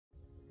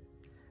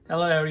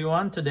Hello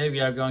everyone, today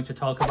we are going to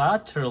talk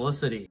about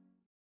Trulicity.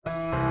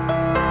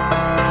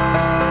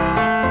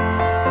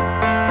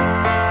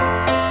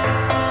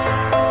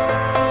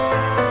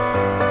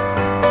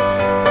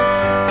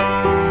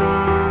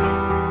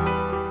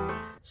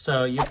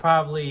 So you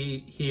probably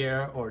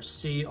hear or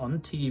see on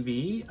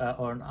TV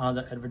or on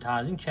other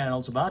advertising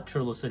channels about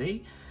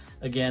Trulicity.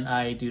 Again,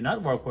 I do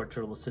not work for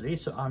Trulicity,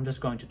 so I'm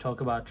just going to talk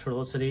about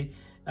Trulicity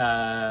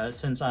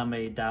since I'm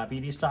a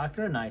diabetes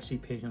doctor and I see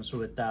patients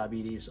with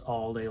diabetes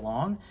all day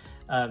long.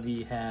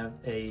 We have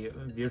a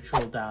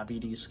virtual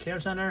diabetes care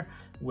center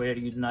where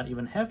you do not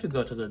even have to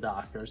go to the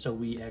doctor. So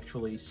we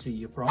actually see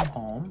you from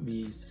home.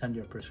 We send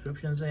your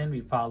prescriptions in,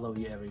 we follow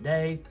you every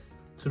day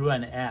through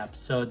an app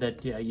so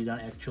that you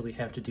don't actually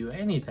have to do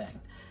anything.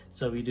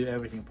 So we do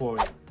everything for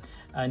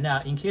you.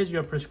 Now, in case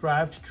you're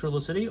prescribed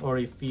Trulicity, or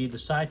if we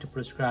decide to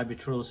prescribe you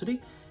Trulicity,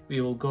 we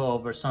will go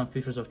over some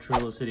features of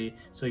Trulicity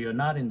so you're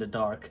not in the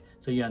dark,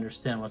 so you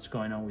understand what's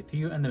going on with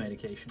you and the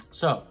medication.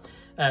 So,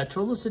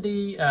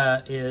 Trulicity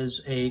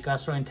is a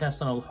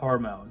gastrointestinal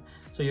hormone.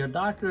 So your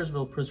doctors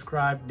will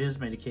prescribe this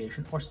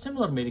medication or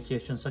similar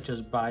medications such as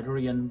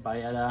Bydureon,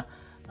 Byetta,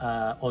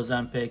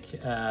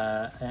 Ozempic,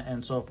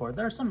 and so forth.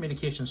 There are some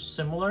medications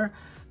similar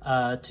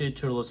to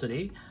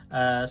Trulicity.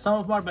 Some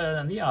of them are better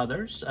than the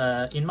others.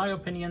 In my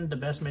opinion, the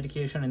best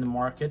medication in the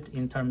market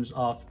in terms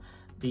of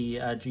the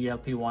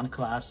GLP-1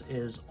 class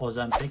is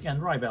Ozempic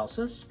and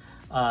Rybelsus,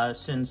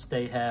 since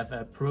they have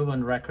a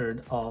proven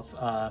record of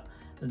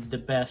the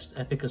best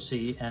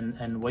efficacy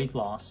and weight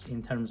loss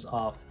in terms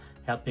of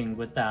helping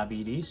with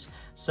diabetes.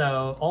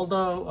 So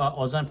although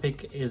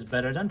Ozempic is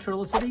better than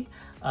Trulicity,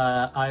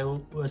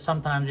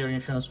 sometimes your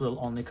insurance will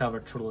only cover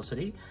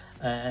Trulicity,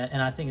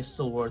 and I think it's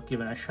still worth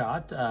giving a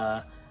shot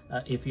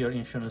if your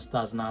insurance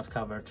does not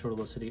cover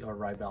Trulicity or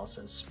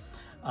Rybelsus.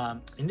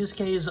 In this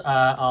case,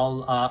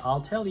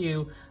 I'll tell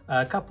you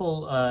a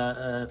couple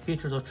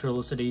features of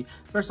Trulicity.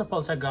 First of all,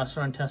 it's a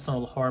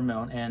gastrointestinal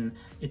hormone, and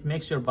it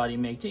makes your body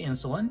make the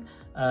insulin.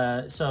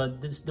 So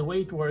the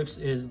way it works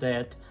is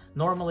that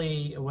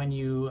normally when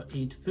you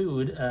eat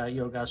food,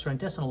 your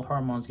gastrointestinal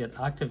hormones get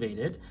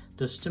activated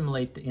to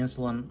stimulate the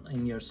insulin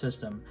in your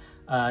system.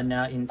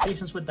 Now, in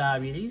patients with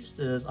diabetes,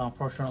 this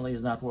unfortunately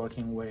is not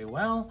working very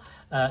well.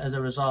 As a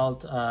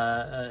result,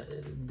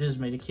 these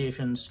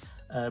medications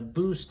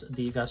boost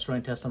the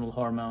gastrointestinal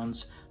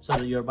hormones so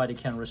that your body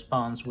can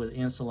respond with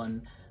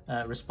insulin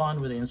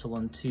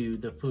to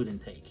the food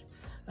intake.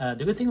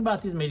 The good thing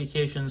about these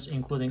medications,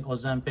 including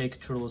Ozempic,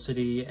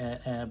 Trulicity,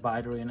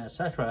 Bydureon,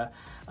 etc.,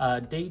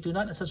 they do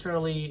not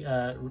necessarily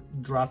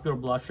drop your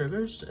blood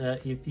sugars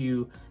if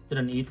you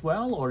didn't eat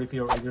well or if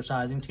you're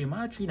exercising too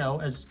much. You know,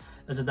 as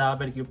a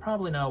diabetic, you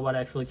probably know what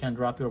actually can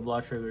drop your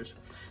blood sugars.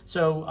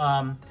 So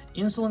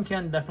insulin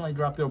can definitely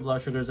drop your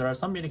blood sugars. There are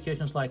some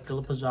medications like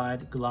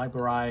glipizide,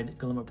 glyburide,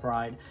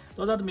 glimepiride.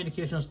 Those are the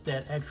medications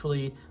that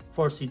actually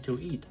force you to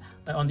eat.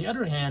 On the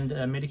other hand,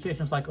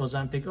 medications like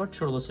Ozempic or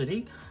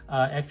Trulicity,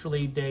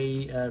 actually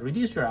they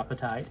reduce your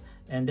appetite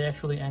and they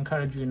actually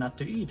encourage you not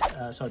to eat.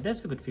 So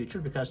that's a good feature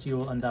because you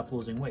will end up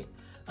losing weight.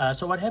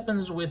 So what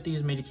happens with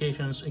these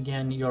medications,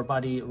 again, your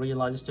body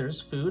realizes there's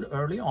food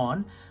early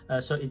on,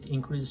 so it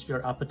increases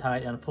your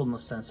appetite and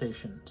fullness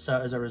sensation. So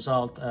as a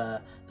result,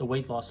 the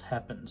weight loss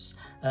happens.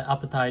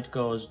 Appetite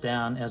goes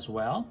down as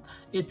well.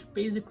 It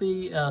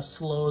basically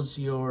slows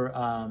your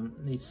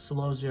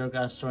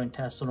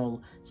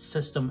gastrointestinal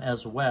system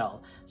as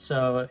well.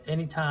 So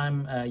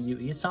anytime you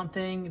eat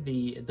something,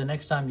 the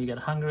next time you get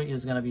hungry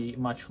is going to be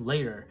much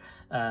later.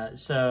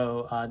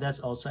 So that's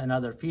also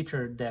another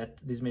feature that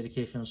these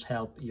medications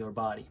help your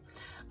body.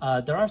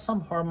 There are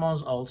some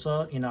hormones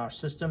also in our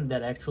system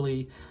that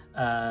actually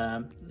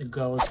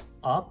goes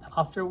up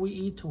after we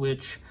eat,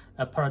 which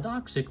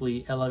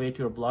paradoxically elevate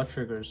your blood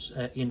sugars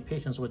in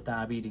patients with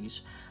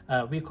diabetes.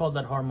 We call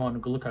that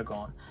hormone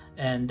glucagon,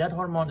 and that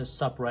hormone is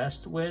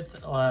suppressed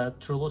with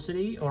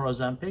Trulicity or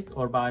Ozempic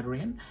or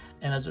Bydureon,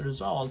 and as a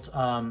result,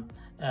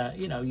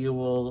 you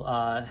will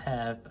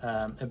have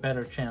a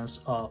better chance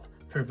of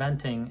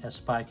preventing a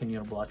spike in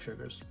your blood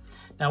sugars.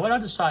 Now, what are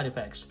the side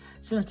effects?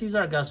 Since these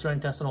are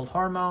gastrointestinal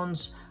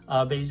hormones,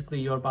 basically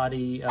your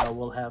body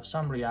will have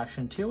some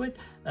reaction to it,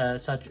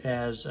 such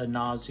as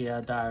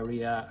nausea,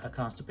 diarrhea,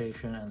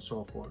 constipation, and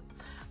so forth.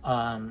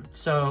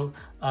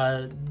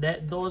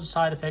 Those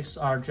side effects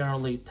are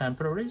generally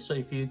temporary, so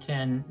if you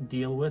can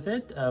deal with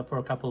it for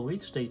a couple of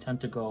weeks, they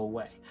tend to go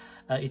away.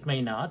 It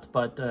may not,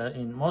 but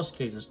in most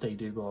cases, they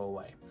do go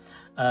away.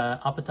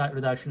 Appetite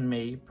reduction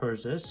may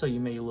persist, so you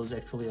may lose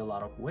actually a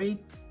lot of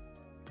weight.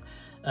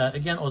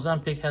 Again,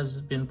 Ozempic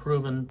has been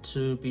proven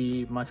to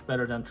be much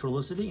better than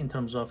Trulicity in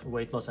terms of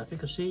weight loss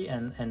efficacy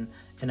and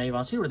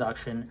A1C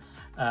reduction,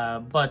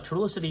 but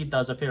Trulicity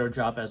does a fair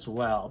job as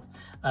well.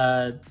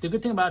 The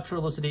good thing about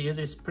Trulicity is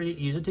it's pretty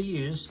easy to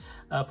use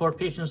for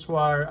patients who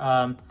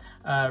are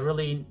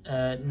really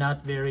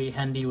not very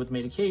handy with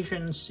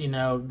medications. You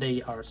know,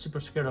 they are super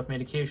scared of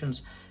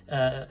medications,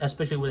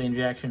 especially with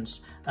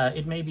injections.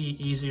 It may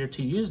be easier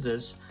to use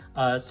this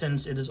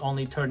since it is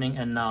only turning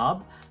a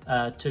knob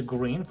to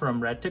green,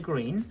 from red to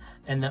green,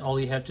 and then all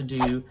you have to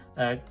do,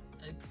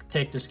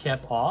 take this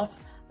cap off,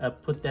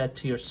 put that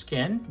to your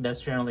skin.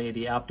 That's generally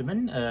the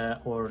abdomen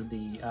or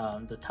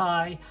the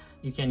thigh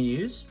you can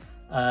use,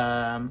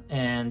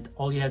 and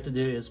all you have to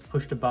do is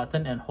push the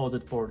button and hold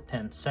it for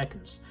 10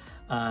 seconds.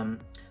 And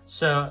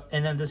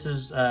then this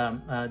is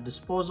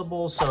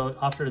disposable, so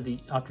after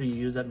you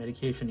use that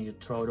medication, you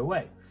throw it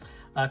away.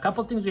 A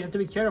couple of things you have to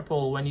be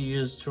careful when you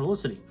use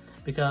Trulicity,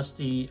 because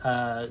the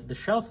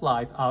shelf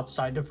life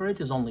outside the fridge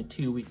is only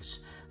 2 weeks.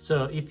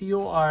 So if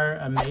you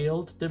are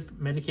mailed the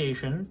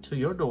medication to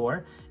your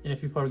door, and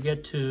if you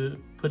forget to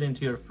put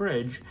into your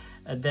fridge,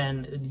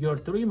 then your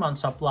 3-month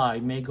supply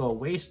may go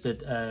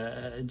wasted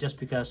just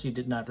because you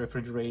did not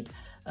refrigerate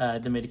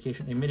the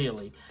medication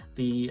immediately.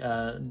 The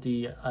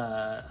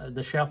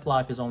shelf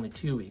life is only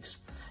 2 weeks.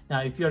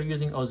 Now, if you're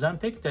using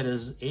Ozempic, that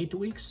is 8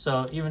 weeks.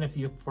 So even if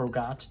you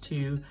forgot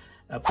to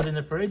put in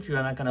the fridge,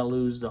 you're not going to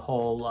lose the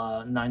whole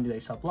 90-day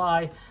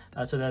supply.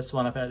 So that's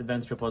one of the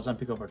advantages of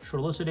Ozempic over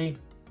Trulicity.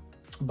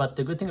 But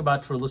the good thing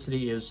about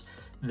Trulicity is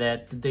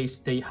that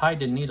they hide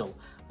the needle.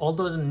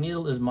 Although the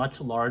needle is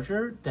much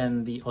larger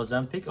than the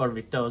Ozempic or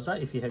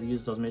Victoza, if you have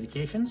used those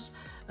medications,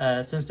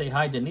 since they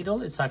hide the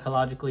needle, it's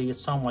psychologically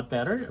somewhat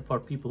better for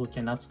people who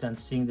cannot stand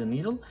seeing the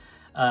needle.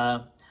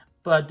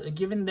 But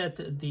given that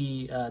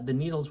the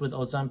needles with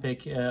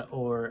Ozempic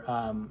or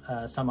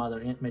some other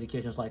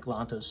medications like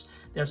Lantus,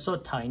 they're so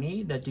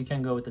tiny that you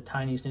can go with the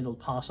tiniest needle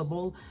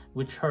possible,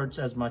 which hurts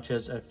as much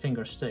as a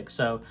finger stick.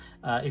 So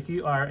if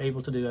you are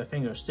able to do a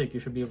finger stick, you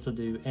should be able to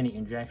do any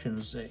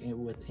injections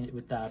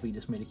with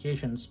diabetes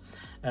medications,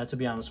 to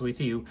be honest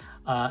with you.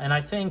 And I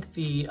think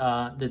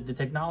the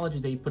technology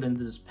they put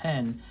into this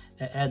pen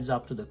adds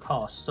up to the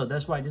cost. So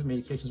that's why these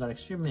medications are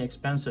extremely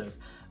expensive.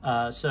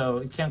 So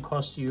it can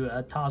cost you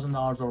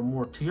 $1,000 or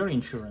more to your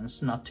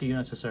insurance, not to you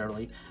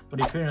necessarily. But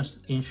if your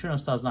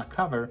insurance does not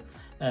cover,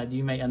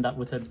 you may end up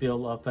with a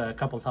bill of a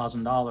couple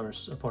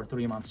 $1,000s for a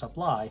 3-month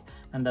supply,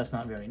 and that's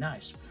not very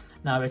nice.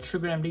 Now at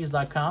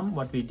sugarmds.com,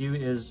 what we do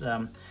is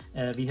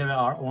we have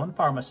our own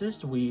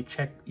pharmacist. We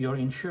check your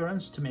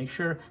insurance to make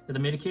sure that the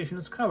medication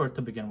is covered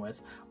to begin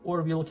with,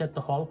 or we look at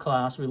the whole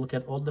class. We look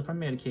at all different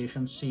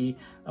medications, see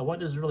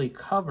what is really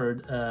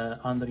covered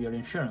under your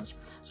insurance.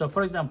 So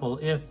for example,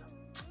 if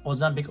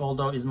Ozempic,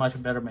 although is much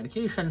better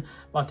medication,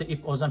 but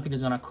if Ozempic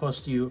is going to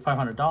cost you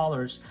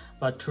 $500,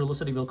 but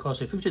Trulicity will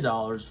cost you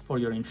 $50 for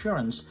your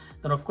insurance,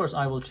 then of course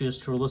I will choose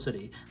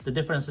Trulicity. The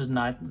difference is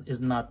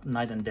not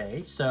night and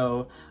day.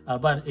 So,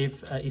 but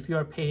if you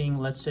are paying,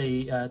 let's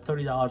say,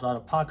 $30 out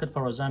of pocket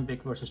for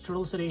Ozempic versus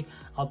Trulicity,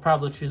 I'll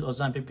probably choose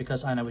Ozempic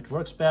because I know it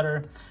works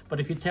better. But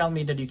if you tell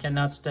me that you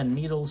cannot stand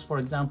needles, for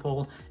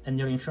example, and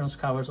your insurance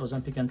covers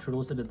Ozempic and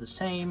Trulicity the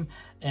same,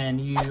 and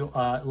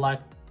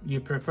you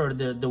prefer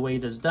the way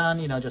it is done,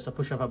 you know, just a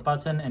push of a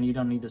button and you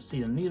don't need to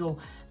see the needle,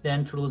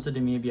 then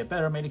Trulicity may be a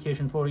better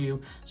medication for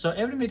you. So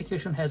every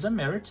medication has a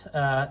merit,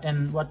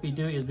 and what we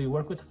do is we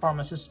work with the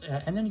pharmacist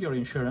and then your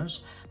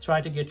insurance,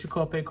 try to get you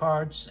copay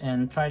cards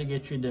and try to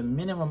get you the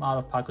minimum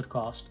out-of-pocket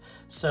cost.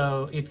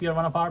 So if you're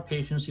one of our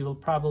patients, you will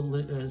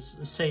probably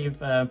save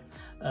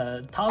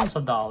thousands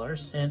of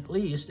dollars. At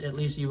least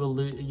you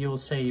will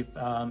save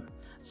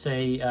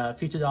say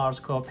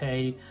 $50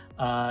 copay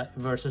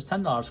versus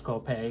 $10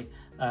 copay.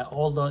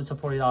 Although it's a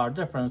 $40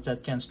 difference,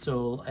 that can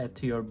still add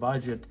to your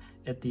budget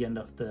at the end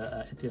of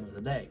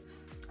the day.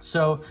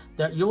 So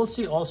there you will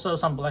see also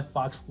some black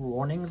box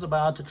warnings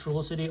about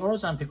Trulicity or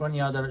Ozempic or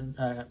any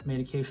other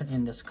medication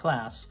in this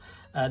class,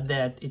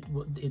 that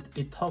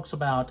it talks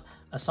about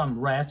some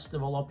rats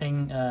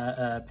developing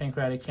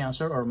pancreatic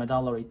cancer or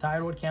medullary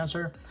thyroid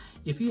cancer.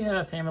 If you have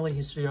a family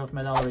history of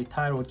medullary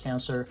thyroid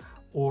cancer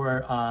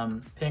or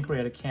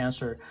pancreatic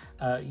cancer,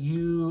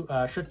 you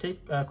should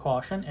take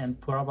caution and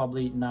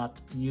probably not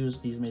use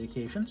these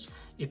medications.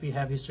 If you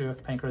have history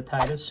of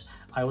pancreatitis,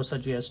 I would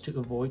suggest to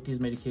avoid these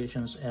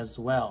medications as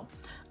well.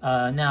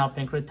 Now,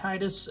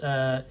 pancreatitis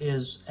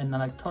is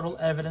anecdotal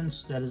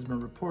evidence that has been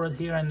reported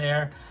here and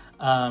there,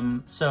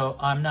 so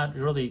I'm not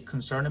really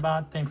concerned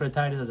about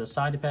pancreatitis as a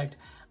side effect,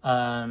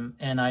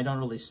 and I don't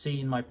really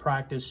see in my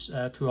practice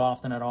too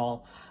often at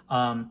all.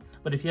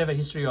 But if you have a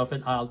history of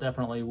it, I'll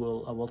definitely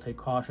will take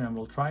caution and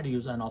will try to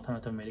use an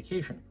alternative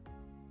medication.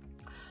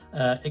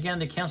 Again,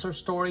 the cancer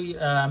story,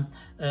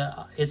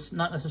 it's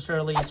not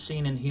necessarily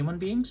seen in human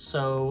beings,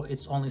 so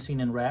it's only seen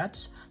in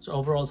rats. So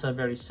overall, it's a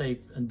very safe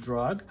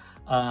drug.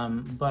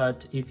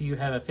 But if you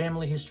have a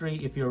family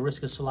history, if your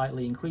risk is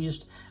slightly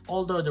increased,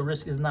 although the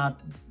risk is not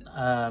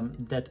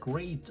that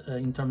great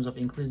in terms of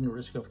increasing the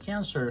risk of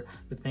cancer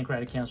with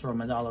pancreatic cancer or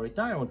medullary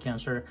thyroid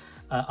cancer,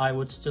 I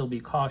would still be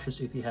cautious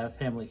if you have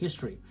family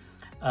history.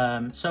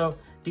 So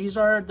these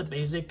are the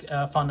basic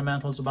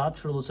fundamentals about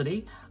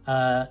Trulicity,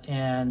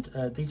 and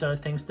these are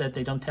things that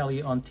they don't tell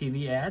you on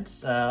TV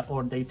ads,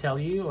 or they tell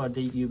you, or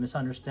you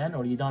misunderstand,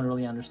 or you don't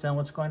really understand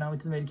what's going on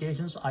with these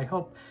medications. I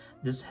hope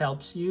this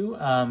helps you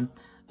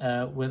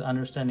with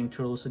understanding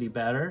Trulicity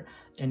better.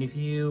 And if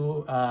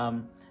you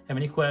Have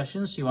any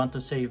questions? You want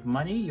to save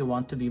money, you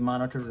want to be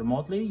monitored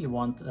remotely, you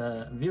want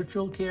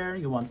virtual care,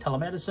 you want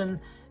telemedicine,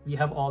 we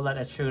have all that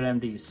at Sugar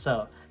MD.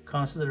 So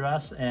consider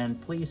us,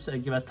 and please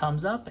give a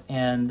thumbs up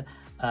and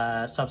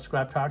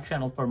subscribe to our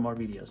channel for more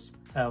videos.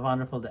 Have a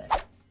wonderful day.